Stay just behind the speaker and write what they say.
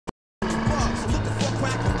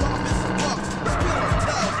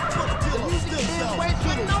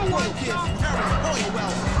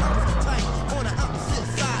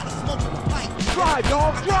Drive,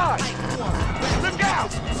 dog, drive! Look out!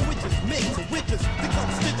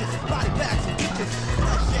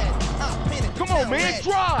 Come on, man,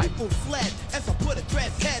 drive! People fled as I put a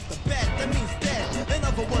dread head to bed. That means dead. In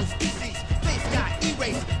other words, species. Face got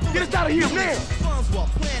erased. Get us out of here now! Funds were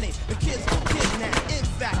planning. The kids were kidnapped. In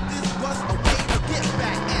fact, this was a way to get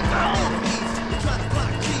back at enemies. We're trying to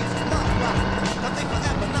block cheese. My block. Nothing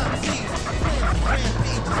forever not seized. Plans for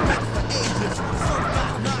rampages. Meant for ages. Some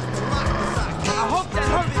got knocked the lock beside. I hope that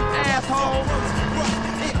hurt, asshole!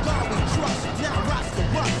 In God we trust. Now rocks the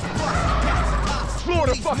rust.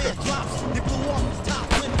 Florida fucker!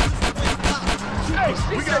 Hey,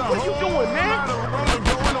 we got what you doing, man?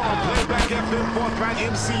 Going on. Playback FM, forthright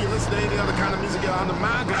MC, listen to any other kind of music under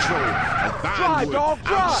mind control. Drive, dog,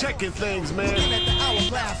 drive! I'm checking things, man. At the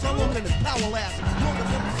hourglass, I'm looking at power last.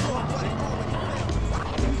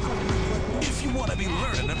 If you want to be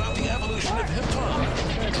learning about the evolution of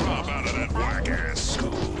hip-hop, drop out of that whack-ass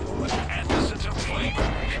school and listen to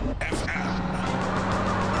Playback FM.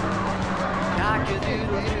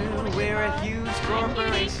 Cock-a-doodle-doo, we're a huge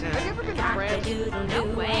corporation.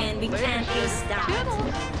 Cock-a-doodle-doo, and we can't be stopped.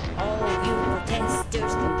 All you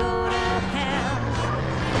testers can go to hell.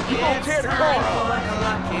 You gonna tear the car for a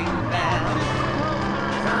clucking bell.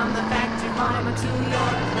 From the factory farmer to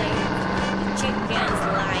your plate, The chicken's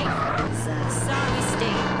life is a sorry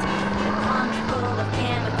state. The pond full of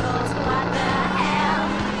chemicals, what the hell?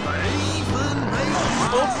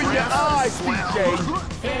 Open your eyes, DJ!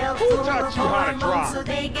 Who taught you how to drive? So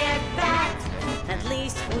they get fat. At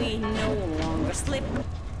least we no longer slip.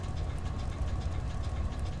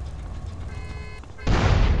 I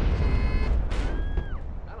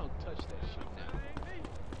don't touch that shit now.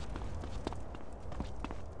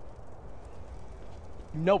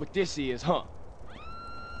 You know what this is, huh?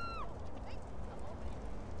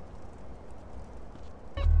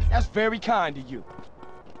 That's very kind of you.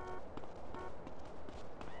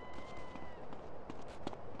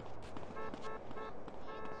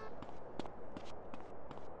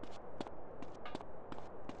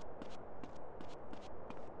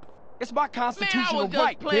 It's my constitutional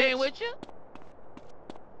right, playing bitch. with you.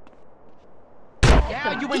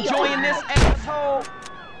 Are you enjoying this, asshole?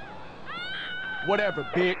 Whatever,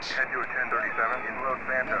 bitch. Head to a 1037 in Los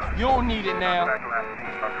Santos. You don't need it now. Back last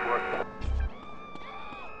seen on foot.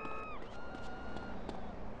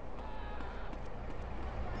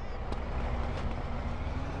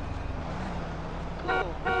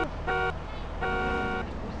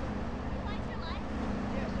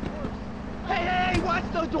 Hey, watch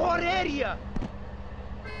the door area!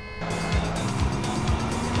 We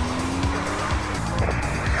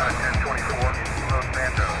got a 1024 in Los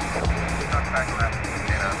Santos. Not back left.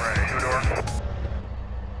 And right, two-door.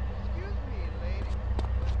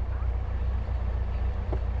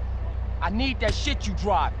 I need that shit you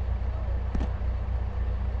drive.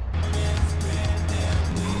 We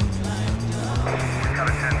got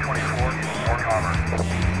a 1024 in Fort Commerce.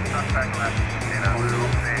 Not back left. In a blue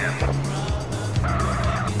van.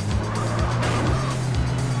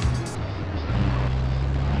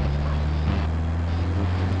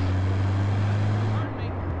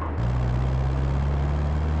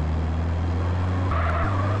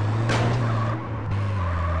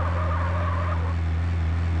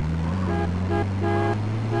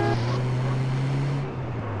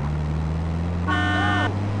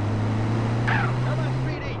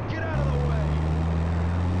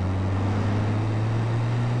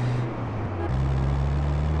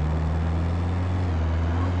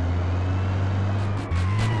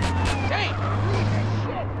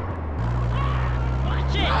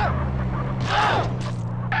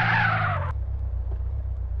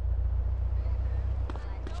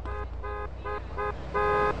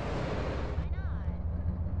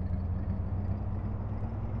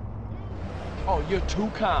 Oh, you're too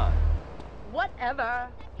kind. Whatever.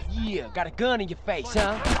 Yeah, got a gun in your face,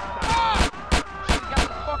 huh? Get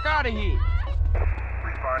the fuck out of here.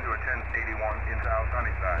 Respond to a 1081 in South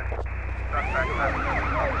Sunnyside. Suspect left.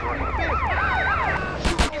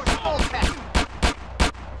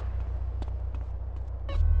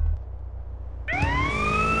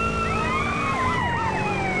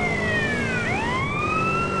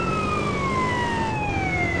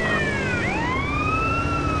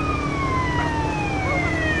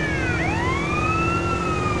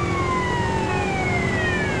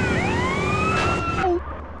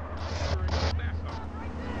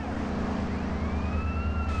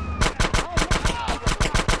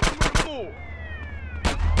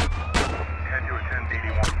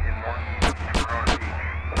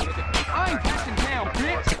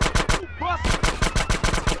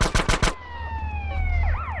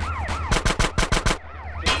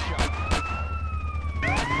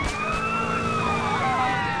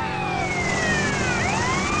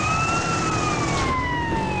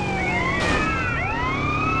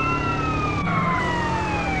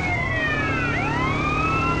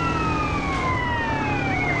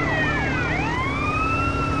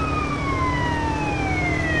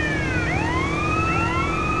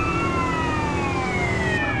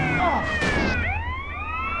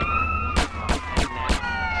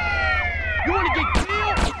 gonna get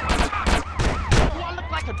killed? Do I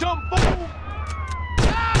look like a dumb fool?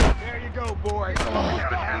 Ah! There you go, boy. Got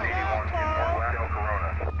a 1081 in Northwest Corona.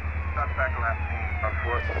 Suspect last seen on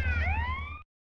foot.